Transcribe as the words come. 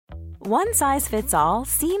One size fits all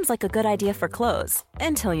seems like a good idea for clothes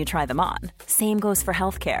until you try them on. Same goes for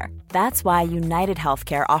healthcare. That's why United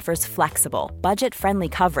Healthcare offers flexible, budget-friendly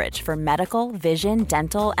coverage for medical, vision,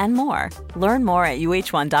 dental, and more. Learn more at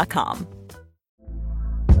uh1.com.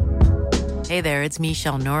 Hey there, it's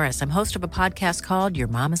Michelle Norris. I'm host of a podcast called Your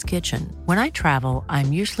Mama's Kitchen. When I travel,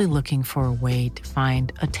 I'm usually looking for a way to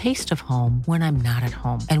find a taste of home when I'm not at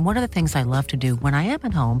home. And one of the things I love to do when I am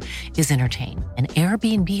at home is entertain. And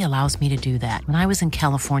Airbnb allows me to do that. When I was in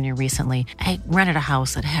California recently, I rented a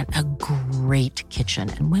house that had a great kitchen.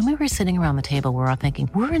 And when we were sitting around the table, we're all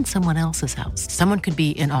thinking, we're in someone else's house. Someone could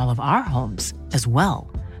be in all of our homes as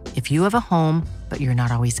well. If you have a home, but you're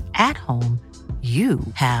not always at home, you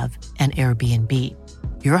have an Airbnb.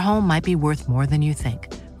 Your home might be worth more than you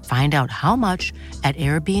think. Find out how much at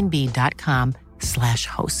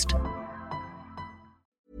airbnb.com/host.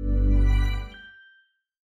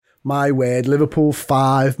 My word, Liverpool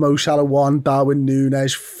 5, Mo Salah 1, Darwin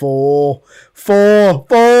Núñez 4. Four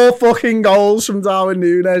fucking goals from Darwin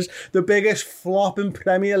Núñez. The biggest flop in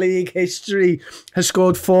Premier League history has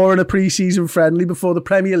scored 4 in a pre-season friendly before the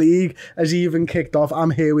Premier League has even kicked off.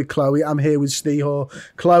 I'm here with Chloe. I'm here with Stehor.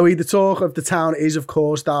 Chloe, the talk of the town is, of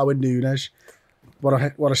course, Darwin Núñez.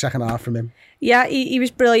 What a second half from him. Yeah, he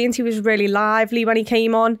was brilliant. He was really lively when he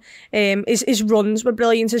came on. His runs were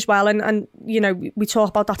brilliant as well. And you know, we talk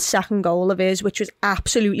about that second goal of his, which was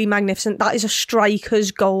absolutely magnificent. That is a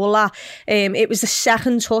striker's goal. It was the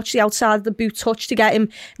second touch, the outside of the boot touch to get him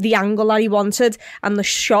the angle that he wanted, and the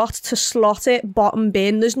shot to slot it bottom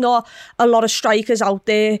bin. There's not a lot of strikers out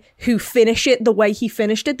there who finish it the way he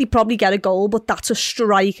finished it. They probably get a goal, but that's a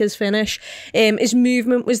striker's finish. His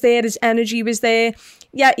movement was there. His energy was there.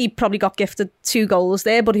 Yeah, he probably got gifted 2 goals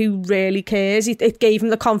there, but who really cares? It gave him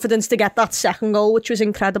the confidence to get that second goal, which was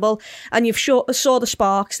incredible. And you've saw the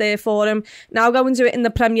sparks there for him. Now go and do it in the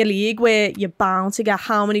Premier League, where you're bound to get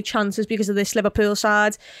how many chances because of this Liverpool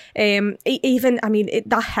side.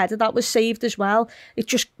 That header that was saved as well, it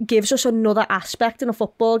just gives us another aspect in a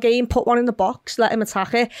football game. Put one in the box, let him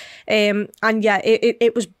attack it.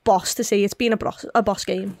 It was boss to see. It's been a boss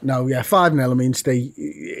game. No, yeah, 5-0. I mean,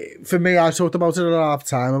 for me, I talked about it at half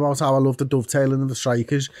time about how I love the dovetailing of the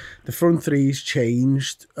strikers. The front three's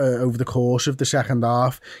changed over the course of the second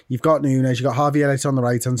half. You've got Núñez, you've got Harvey Elliott on the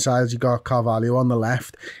right hand side, you've got Carvalho on the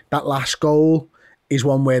left. That last goal is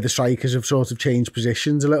one where the strikers have sort of changed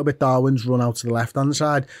positions a little bit. Darwin's run out to the left hand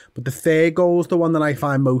side, but the third goal is the one that I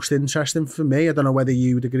find most interesting for me. I don't know whether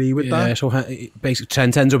you would agree with that. Yeah, so basically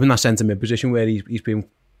Trent ends up in that centre mid position where he's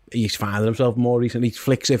finding himself more recently. He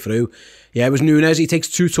flicks it through. Yeah, it was Núñez. He takes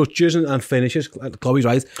 2 touches and finishes. Chloe's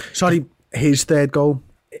right. Sorry, his third goal.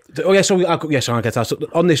 Oh yeah, I'll get that. So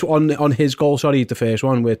on his goal, sorry, the first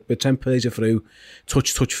one with Trent plays it through,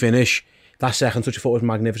 touch, finish. That second touch of foot was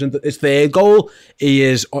magnificent. His third goal,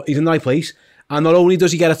 he's in the right place, and not only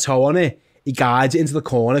does he get a toe on it, he guides it into the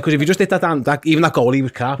corner. Because if he just hit that even that goal, he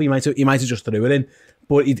was crap. He might have just threw it in.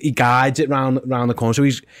 But he guides it round the corner. So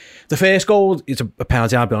the first goal, it's a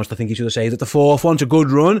penalty, I'll be honest, I think he should have saved it. The fourth one's a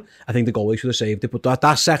good run. I think the goalie should have saved it. But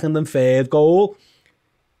that second and third goal,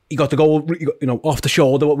 he got the goal, off the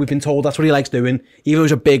shoulder, what we've been told. That's what he likes doing. Even though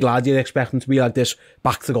he's a big lad, you'd expect him to be like this,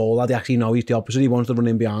 back to goal lad. He actually he's the opposite. He wants to run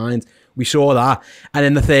in behind. We saw that. And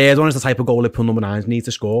then the third one is the type of goal Liverpool number 9s need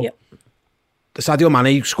to score. Yep. Sadio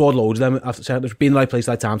Mane scored loads of them. I've said there's been the right place,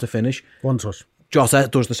 right time to finish. One touch. Jota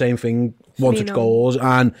does the same thing, 1-touch goals,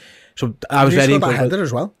 and so I was very impressed. He scored that header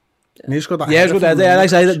as well. And he scored that header. He's good there. Like I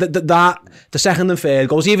say, that the second and third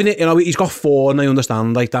goals, even he's got 4, and I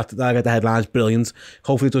understand like that. The headline's brilliant.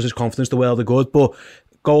 Hopefully, it does his confidence the world of good. But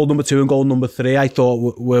goal number 2 and goal number 3, I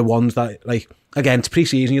thought were ones that, like, again, it's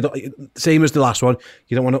pre-season. Same as the last one.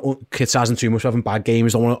 You don't want to criticise him too much for having bad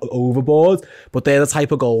games. You don't want to overboard. But they're the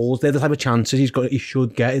type of goals, they're the type of chances he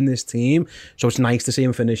should get in this team. So it's nice to see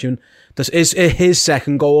him finishing. His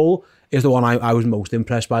second goal is the one I was most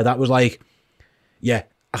impressed by. That was like, yeah,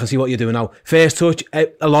 I can see what you're doing now. First touch,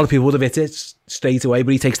 a lot of people would have hit it straight away,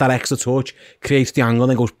 but he takes that extra touch, creates the angle,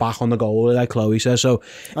 and then goes back on the goal, like Chloe says. So,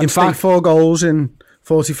 in fact, 4 goals in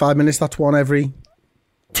 45 minutes, that's one every...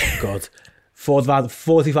 God.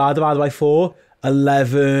 45 divided by 4,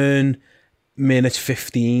 11 minutes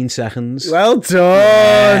 15 seconds. Well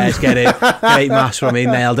done. Let's get it. Great maths from me.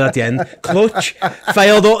 Nailed it at the end. Clutch.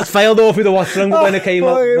 Failed off with the watching when it came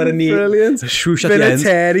up. When it needed. Brilliant. Swoosh at the end.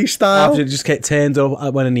 Vinatieri style. Absolutely just turned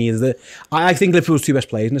up when it needed it. I think Liverpool's 2 best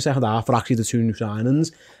players in the second half are actually the 2 new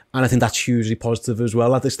signings. And I think that's hugely positive as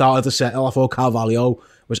well. At the start of the set, I thought Carvalho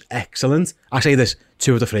was excellent. I say this,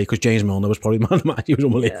 2 of the 3, because James Milner was probably man of the match. He was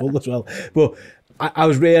unbelievable as well. But I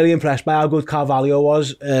was really impressed by how good Carvalho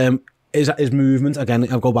was. his movement, again,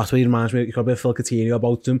 I'll go back to it, he reminds me, he's got a bit of Phil Coutinho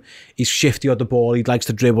about him. He's shifty on the ball, he likes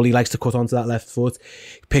to dribble, he likes to cut onto that left foot,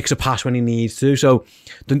 he picks a pass when he needs to. So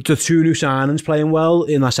the two new signings playing well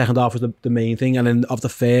in that second half was the main thing. And then of the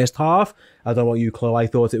first half, I don't know about you, Chloe, I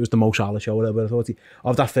thought it was the Mo Salah show, whatever. I thought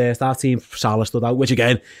of that first half team, Salah stood out, which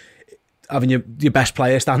again, having your best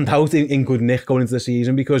player stand out in good nick going into the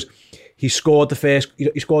season, because he scored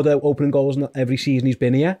the opening goals in every season he's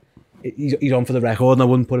been here. He's on for the record, and I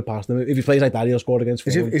wouldn't put it past him. If he plays like that, he'll score against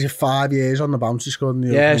Fulham. Is it 5 years on the bounce he scored in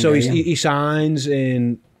the Yeah, so game? he signs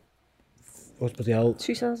in... What's the hell?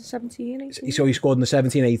 2017, 18? So he scored in the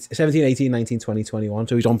 17, 18, 19, 20, 21.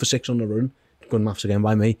 So he's on for 6 on the run. Good maths again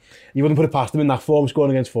by me. You wouldn't put it past him in that form,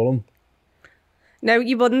 scoring against Fulham. No,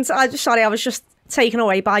 you wouldn't. I was just taken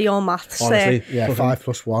away by your maths. Honestly, yeah, 5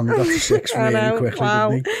 plus 1, got to 6 really quickly, wow.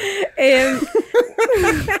 didn't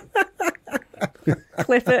he?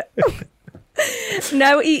 Clip it.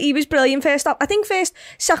 No, he was brilliant first half. I think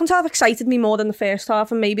second half excited me more than the first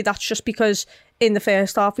half, and maybe that's just because in the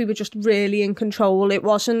first half we were just really in control. It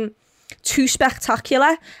wasn't too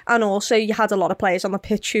spectacular, and also you had a lot of players on the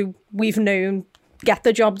pitch who we've known get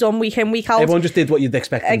the job done week in, week out. Everyone just did what you'd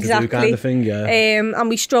expect them to do, kind of thing, yeah. And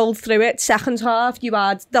we strolled through it. Second half, you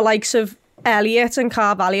had the likes of Elliott and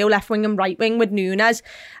Carvalho left wing and right wing with Nunes,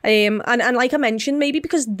 and like I mentioned, maybe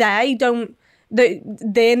because they're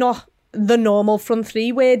not the normal front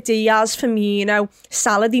three, where Diaz, Firmino,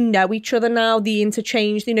 Salah, they know each other now, they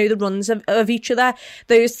interchange, they know the runs of each other.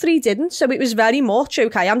 Those three didn't, so it was very much,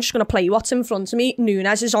 okay, I'm just going to play what's in front of me.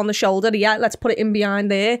 Nunes is on the shoulder, yeah, let's put it in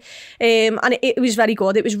behind there. And it was very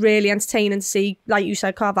good. It was really entertaining to see. Like you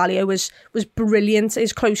said, Carvalho was brilliant,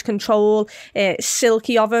 his close control,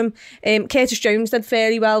 silky of him. Curtis Jones did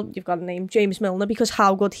fairly well. You've got a name, James Milner, because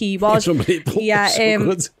how good he was. Yeah, so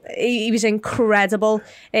good. He was incredible.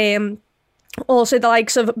 Also, the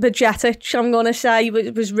likes of Bajcetic, I'm going to say,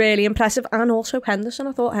 was really impressive. And also Henderson.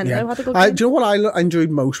 I thought Hendo had a good game. Do you know what I enjoyed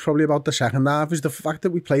most probably about the second half is the fact that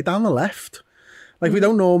we played down the left. Like, we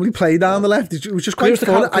don't normally play down the left. It was just quite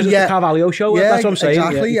fun. And the Carvalho show, that's what I'm saying.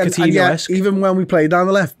 Exactly. Yeah, and yet, even when we played down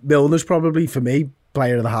the left, Milner's probably, for me,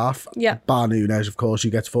 player of the half. Yeah. Bar Nunes, of course, who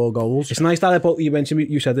gets 4 goals. It's nice that you mentioned,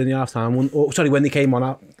 you said in the half-time, when they came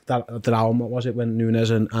on that hour, what was it, when Nunes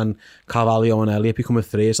and Carvalho and Elliott become a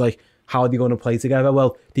 3, it's like, how are they going to play together?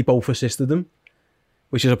 Well, they both assisted them,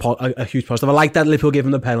 which is a huge positive. I like that Liverpool gave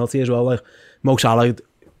him the penalty as well. Like Mo Salah,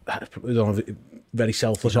 very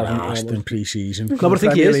selfless. He's not asked in pre-season. No, but I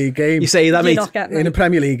think he is. You say that, mate. In a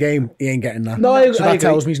Premier League game, he ain't getting that. No, so that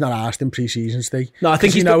tells me he's not asked in pre-season, Steve. No, I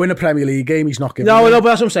think in a Premier League game, he's not getting No, but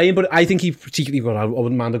that's what I'm saying. But I think he particularly got. I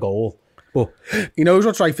wouldn't mind a goal. But he knows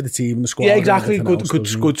what's right for the team and the squad. Yeah, exactly. Good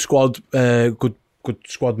squad. Good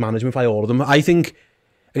squad management by all of them. I think.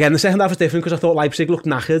 Again, the second half was different because I thought Leipzig looked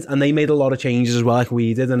knackered and they made a lot of changes as well, like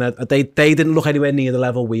we did, and they didn't look anywhere near the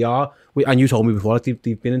level we are. And you told me before, like,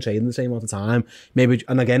 they've been in training the same amount of time. Maybe,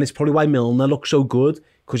 and again, it's probably why Milner looks so good,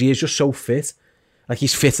 because he is just so fit. Like,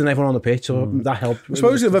 he's fitting everyone on the pitch, so that helped. I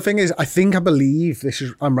suppose the other thing is, I believe,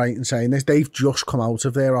 I'm right in saying this, they've just come out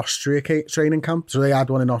of their Austria training camp, so they had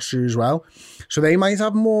one in Austria as well. So they might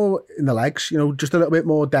have more in the legs, just a little bit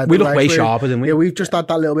more dead. We look way sharper, didn't we? Yeah, we've just had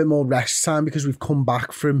that little bit more rest time because we've come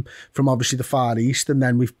back from obviously the Far East, and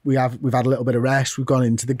then we've had a little bit of rest. We've gone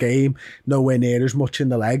into the game, nowhere near as much in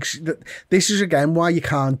the legs. This is again why you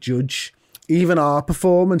can't judge even our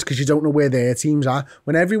performance, because you don't know where their teams are.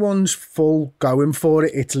 When everyone's full going for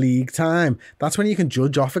it, it's league time. That's when you can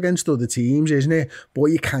judge off against other teams, isn't it? But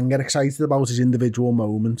what you can get excited about is individual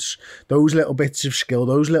moments. Those little bits of skill,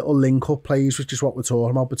 those little link-up plays, which is what we're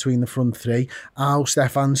talking about between the front three. How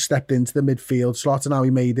Stefan stepped into the midfield slot and how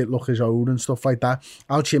he made it look his own and stuff like that.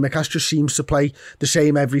 How Chimikas just seems to play the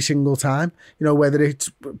same every single time. Whether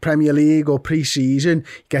it's Premier League or pre-season,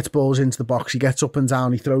 he gets balls into the box, he gets up and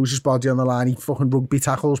down, he throws his body on the line, he fucking rugby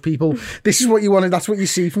tackles people. This is what you wanted. That's what you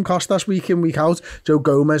see from Costas week in, week out. Joe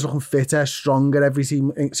Gomez looking fitter, stronger every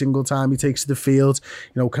single time he takes to the field.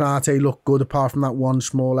 Kanate looked good apart from that one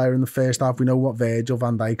small error in the first half. We know what Virgil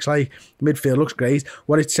van Dijk's like. Midfield looks great.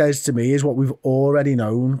 What it says to me is what we've already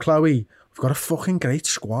known, Chloe. We've got a fucking great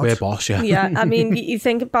squad. We're boss, yeah. Yeah, I mean, you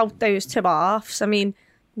think about those two halves. I mean,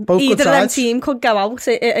 both either of them team could go out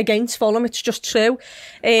against Fulham. It's just true.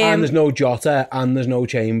 And there's no Jota, and there's no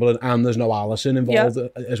Chamberlain, and there's no Alisson involved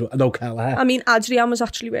as well. No Kelleher. I mean, Adrian was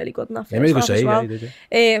actually really good in that first half as well. Yeah, he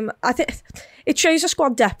did. I think it shows the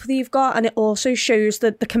squad depth that you've got, and it also shows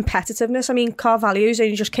the competitiveness. I mean, Carvalho's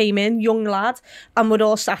only just came in, young lad, and we're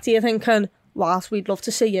all sat here thinking, whilst we'd love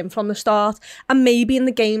to see him from the start. And maybe in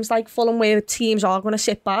the games like Fulham where teams are going to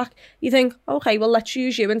sit back, you think, okay, well, let's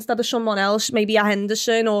use you instead of someone else, maybe a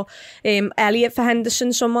Henderson or Elliott for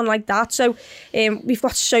Henderson, someone like that. So we've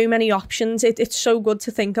got so many options. It's so good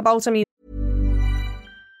to think about. I mean,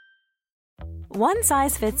 One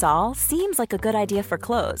size fits all seems like a good idea for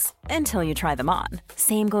clothes until you try them on.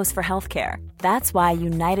 Same goes for healthcare. That's why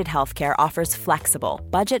United Healthcare offers flexible,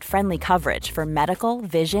 budget-friendly coverage for medical,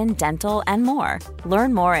 vision, dental, and more.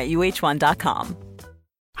 Learn more at uh1.com.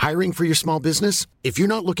 Hiring for your small business? If you're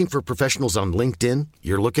not looking for professionals on LinkedIn,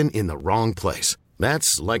 you're looking in the wrong place.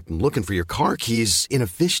 That's like looking for your car keys in a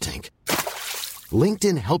fish tank.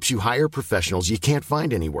 LinkedIn helps you hire professionals you can't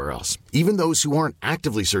find anywhere else, even those who aren't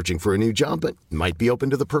actively searching for a new job but might be open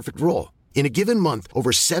to the perfect role. In a given month,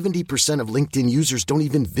 over 70% of LinkedIn users don't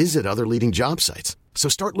even visit other leading job sites. So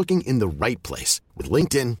start looking in the right place. With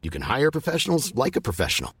LinkedIn, you can hire professionals like a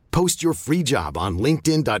professional. Post your free job on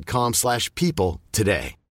linkedin.com/people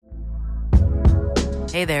today.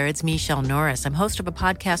 Hey there, it's Michelle Norris. I'm host of a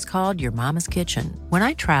podcast called Your Mama's Kitchen. When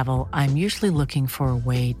I travel, I'm usually looking for a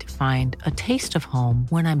way to find a taste of home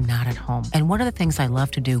when I'm not at home. And one of the things I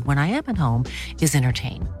love to do when I am at home is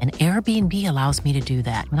entertain. And Airbnb allows me to do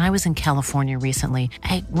that. When I was in California recently,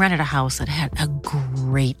 I rented a house that had a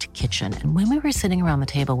great kitchen. And when we were sitting around the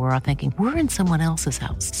table, we were all thinking, we're in someone else's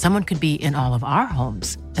house. Someone could be in all of our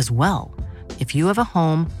homes as well. If you have a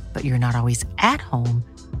home, but you're not always at home,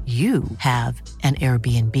 you have an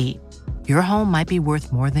Airbnb. Your home might be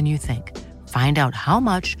worth more than you think. Find out how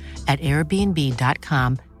much at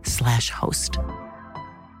airbnb.com/host.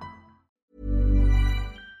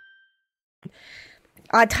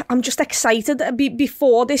 I'm just excited.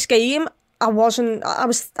 Before this game, I was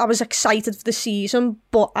excited for the season,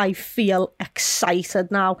 but I feel excited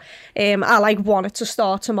now. I want it to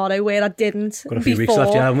start tomorrow where I didn't. Got a few weeks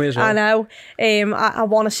left, haven't we, as well? I know. I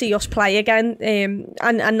want to see us play again,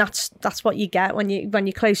 and that's what you get when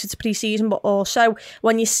you're closer to pre-season, but also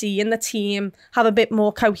when you're seeing the team have a bit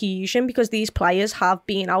more cohesion, because these players have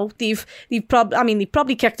been out. They've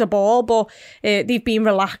probably kicked a ball, but they've been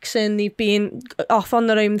relaxing. They've been off on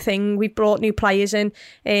their own thing. We've brought new players in,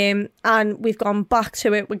 and we've gone back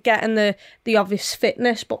to it. We're getting the obvious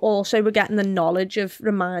fitness, but also we're getting the knowledge of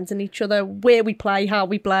reminding each other where we play, how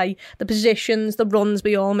we play, the positions, the runs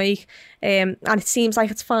we all make, and it seems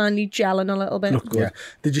like it's finally gelling a little bit. Yeah.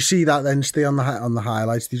 Did you see that then, Steve, on the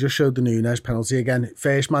highlights? They just showed the Núñez penalty again.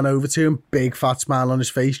 First man over to him, big fat smile on his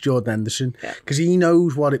face, Jordan Henderson, because he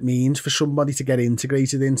knows what it means for somebody to get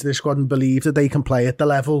integrated into the squad and believe that they can play at the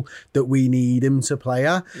level that we need him to play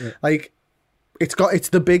at. Yeah. It's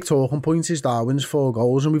the big talking point is Darwin's 4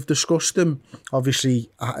 goals, and we've discussed them, obviously,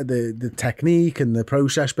 the technique and the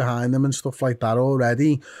process behind them and stuff like that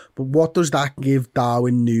already. But what does that give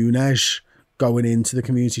Darwin Núñez going into the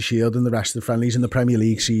Community Shield and the rest of the friendlies in the Premier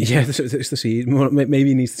League season? Yeah, it's the season. Maybe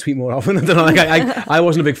he needs to tweet more often. I don't know. I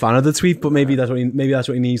wasn't a big fan of the tweet, but maybe that's what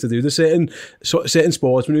he needs to do. There's certain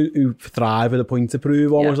sportsmen who thrive with a point to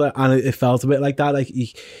prove, almost, and it felt a bit like that. Like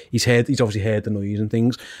he's obviously heard the noise and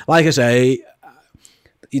things. Like I say,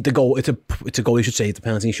 the goal, it's a goal he should save, the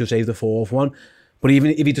penalty he should save the 4th one, but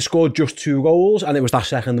even if he'd scored just 2 goals and it was that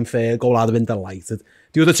second and third goal, I'd have been delighted.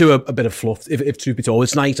 The other 2 are a bit of fluff, if truth be told.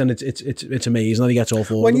 It's nice and it's amazing that he gets all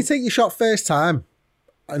 4. When you take your shot first time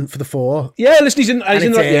and for the 4, listen, he's in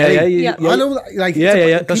yeah. I know,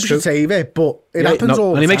 people should save it, but it happens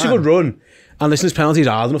all the time. And he makes a good run. And listen, his penalties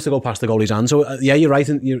are hard enough to go past the goalie's hand. So you're right,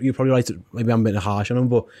 and you're probably right. Maybe I'm a bit harsh on him,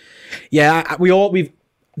 but yeah,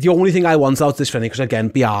 the only thing I wanted out of this friendly, because again,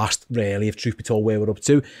 be asked really, if truth be told, where we're up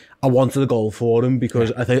to, I wanted a goal for him,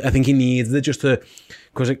 because I think he needed it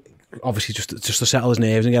because obviously just to settle his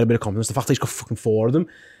nerves and get a bit of confidence. The fact that he's got fucking 4 of them,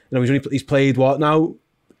 he's played what now,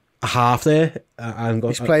 a half there, and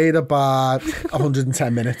he's played about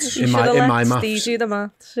 110 minutes in my maths. Do the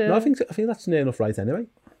maths. No, I think that's near enough right anyway.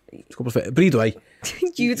 But either way,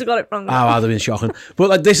 you'd got it wrong. Oh, that'd have been shocking.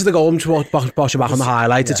 But this is the goal. I'm just boshing back on the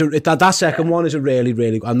highlights. Yeah. That second one is a really,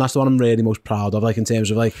 really good, and that's the one I'm really most proud of. In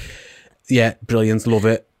terms of brilliant, love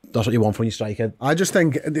it. That's what you want from your striker. I just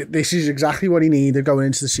think this is exactly what he needed going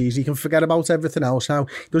into the season. He can forget about everything else now.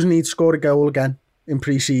 He doesn't need to score a goal again in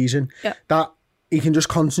pre-season. Yeah. That he can just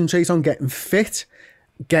concentrate on getting fit,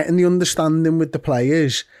 getting the understanding with the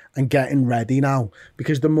players, and getting ready now,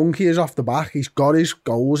 because the monkey is off the back. He's got his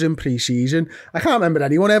goals in pre-season. I can't remember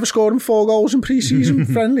anyone ever scoring 4 goals in pre-season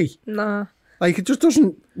friendly. Nah. It just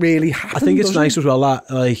doesn't really happen. I think it's nice as well that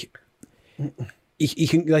he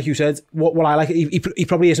can, like you said, what I like, he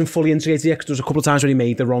probably isn't fully integrated yet, because there's a couple of times where he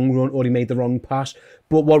made the wrong run or he made the wrong pass,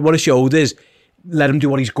 but what it showed is let him do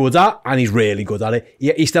what he's good at, and he's really good at it.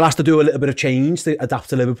 He still has to do a little bit of change to adapt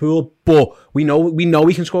to Liverpool, but we know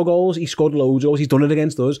he can score goals. He scored loads of goals. He's done it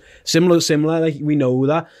against us. Similar. Like, we know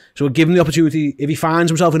that. So give him the opportunity. If he finds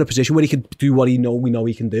himself in a position where he can do what we know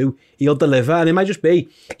he can do, he'll deliver. And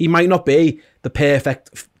he might not be the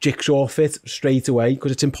perfect jigsaw fit straight away,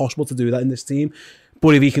 because it's impossible to do that in this team.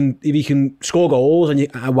 But if he can score goals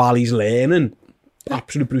and while he's learning,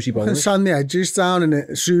 absolute Brucey bonus. Can sand the edges down,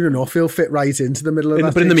 and soon enough he'll fit right into the middle of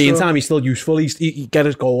that. But in the meantime, he's still useful. He get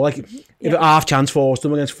his goal. Like, if a half chance falls to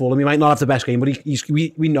him against Fulham, he might not have the best game, but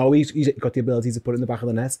we know he's got the ability to put it in the back of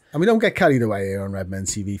the net. And we don't get carried away here on Redmen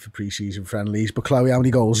TV for pre-season friendlies. But Chloe, how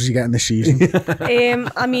many goals is he getting this season?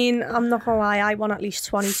 I mean, I'm not gonna lie, I won at least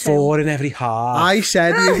 22. 4 in every half. I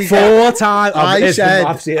said he'd be 4 times.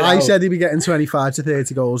 I said he'd be getting 25 to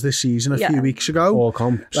 30 goals this season a few weeks ago. All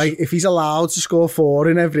comps. Like, if he's allowed to score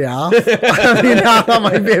 4 in every half, I mean, that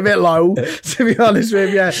might be a bit low, to be honest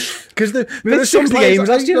with you. Because there are some 60 games,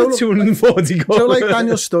 like 240 goals. So, like,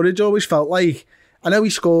 Daniel Sturridge always felt like, I know he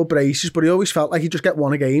scored braces, but he always felt like he'd just get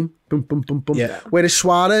 1 a game. Boom, boom, boom, boom. Yeah. Whereas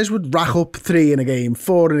Suarez would rack up 3 in a game,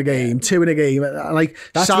 4 in a game, 2 in a game. And like,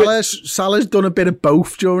 Salah's done a bit of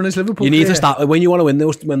both during his Liverpool You need career. to start, when you want to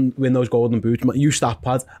win those golden boots, you stat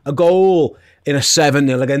pad. A goal in a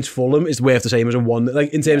 7-0 against Fulham is worth the same as a 1.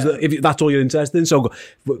 Like, in terms of, if that's all you're interested in, so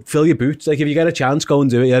fill your boots. Like, if you get a chance, go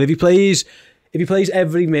and do it. Yeah, if he plays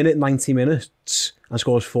every minute, 90 minutes, and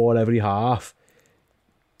scores 4 every half,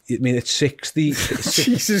 I mean, it's 60.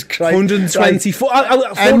 Jesus Christ. 124.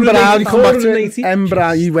 M.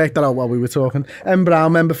 Brown, you worked that out while we were talking. M.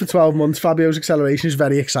 Brown, member for 12 months. Fabio's acceleration is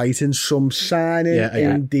very exciting. Some signing,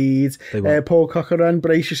 indeed. Paul Cochran,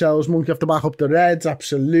 brace yourselves. Monkey off the back up the Reds.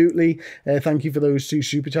 Absolutely. Thank you for those 2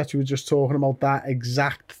 super chats. We were just talking about that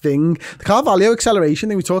exact thing. The Carvalho acceleration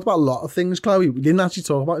thing, we talked about a lot of things, Chloe. We didn't actually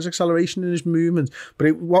talk about his acceleration and his movement,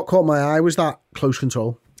 but what caught my eye was that close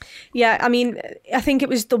control. Yeah, I mean, I think it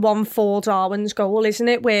was the 1-4 Darwin's goal, isn't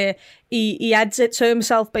it? Where he heads it to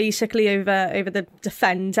himself basically over the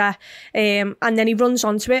defender, and then he runs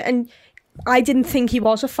onto it. And I didn't think he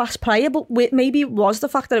was a fast player, but maybe it was the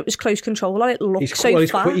fact that it was close control and it looked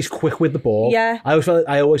fast. He's quick with the ball. Yeah. I've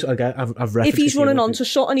referenced if he's running onto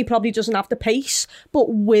something, he probably doesn't have the pace,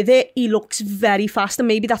 but with it, he looks very fast, and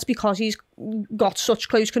maybe that's because he's got such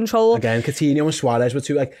close control. Again, Coutinho and Suarez were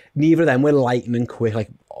too, like, neither of them were lightning quick, like,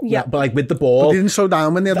 but like with the ball, but they didn't slow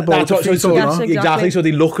down when they had the ball. Exactly. So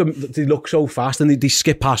they look so fast, and they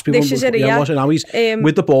skip past people. This is it. Yeah. Now he's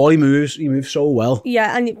with the ball. He moves so well.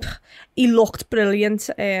 Yeah, and he looked brilliant.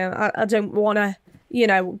 I don't want to,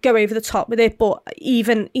 go over the top with it, but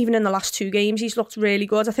even in the last 2 games, he's looked really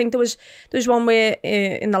good. I think there was one where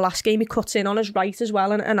in the last game he cuts in on his right as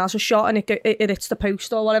well, and has a shot, and it hits the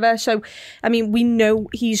post or whatever. So, I mean, we know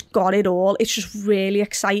he's got it all. It's just really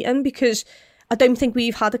exciting because I don't think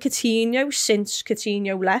we've had a Coutinho since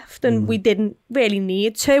Coutinho left, and we didn't really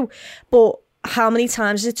need to. But how many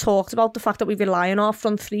times is it talked about the fact that we rely on our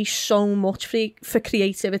front 3 so much for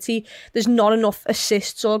creativity? There's not enough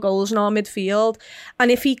assists or goals in our midfield. And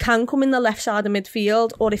if he can come in the left side of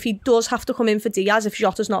midfield, or if he does have to come in for Diaz if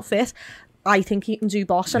Jota's not fit, I think he can do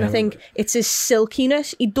boss. And I think it's his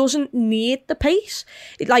silkiness. He doesn't need the pace.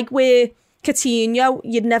 Like where Coutinho,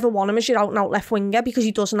 you'd never want him as your out-and-out left winger because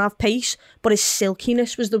he doesn't have pace, but his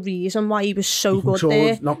silkiness was the reason why he was so good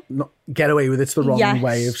there. Not get away with it's the wrong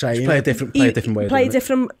way of saying. Play a different way. Play a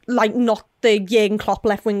different, like not the Jurgen Klopp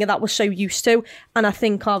left winger that we're so used to, and I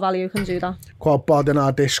think Carvalho can do that. Quad Bod in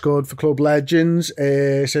our Discord for Club Legends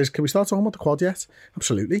says, "Can we start talking about the quad yet?"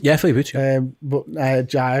 Absolutely. Yeah, for you, but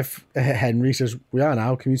Jive Henry says, "We are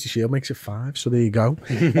now. Community Shield makes it 5, so there you go."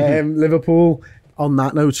 Liverpool, on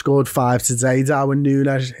that note, scored 5 today. Darwin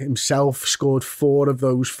Núñez himself scored 4 of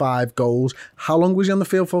those 5 goals. How long was he on the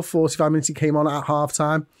field for? 45 minutes. He came on at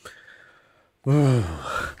half-time.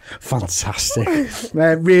 Oh, fantastic.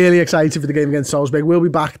 Really excited for the game against Salzburg. We'll be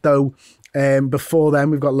back, though. Before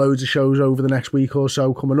then, we've got loads of shows over the next week or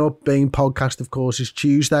so coming up. Main podcast, of course, is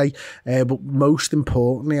Tuesday. But most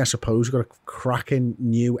importantly, I suppose, we've got a cracking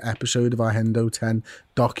new episode of our Hendo 10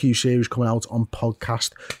 docu-series coming out on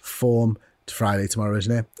podcast form. It's Friday tomorrow,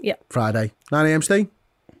 isn't it? Yeah. Friday. 9 a.m. Steve?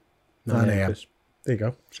 9 a.m. There you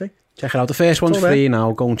go. See? Check it out. The first one's free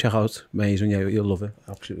now. Go and check out Mason. Yeah, you'll love it.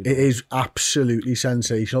 Absolutely. It is absolutely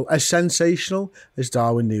sensational. As sensational as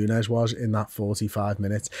Darwin Núñez was in that 45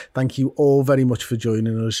 minutes. Thank you all very much for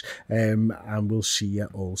joining us, and we'll see you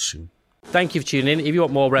all soon. Thank you for tuning in. If you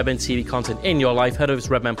want more Redmen TV content in your life, head over to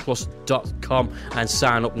redmenplus.com and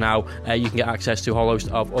sign up now. You can get access to a whole host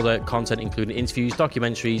of other content, including interviews,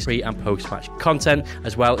 documentaries, pre- and post-match content.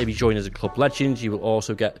 As well, if you join as a Club Legend, you will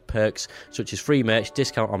also get perks such as free merch,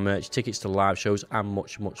 discount on merch, tickets to live shows, and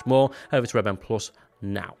much, much more. Head over to Redmen Plus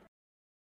now.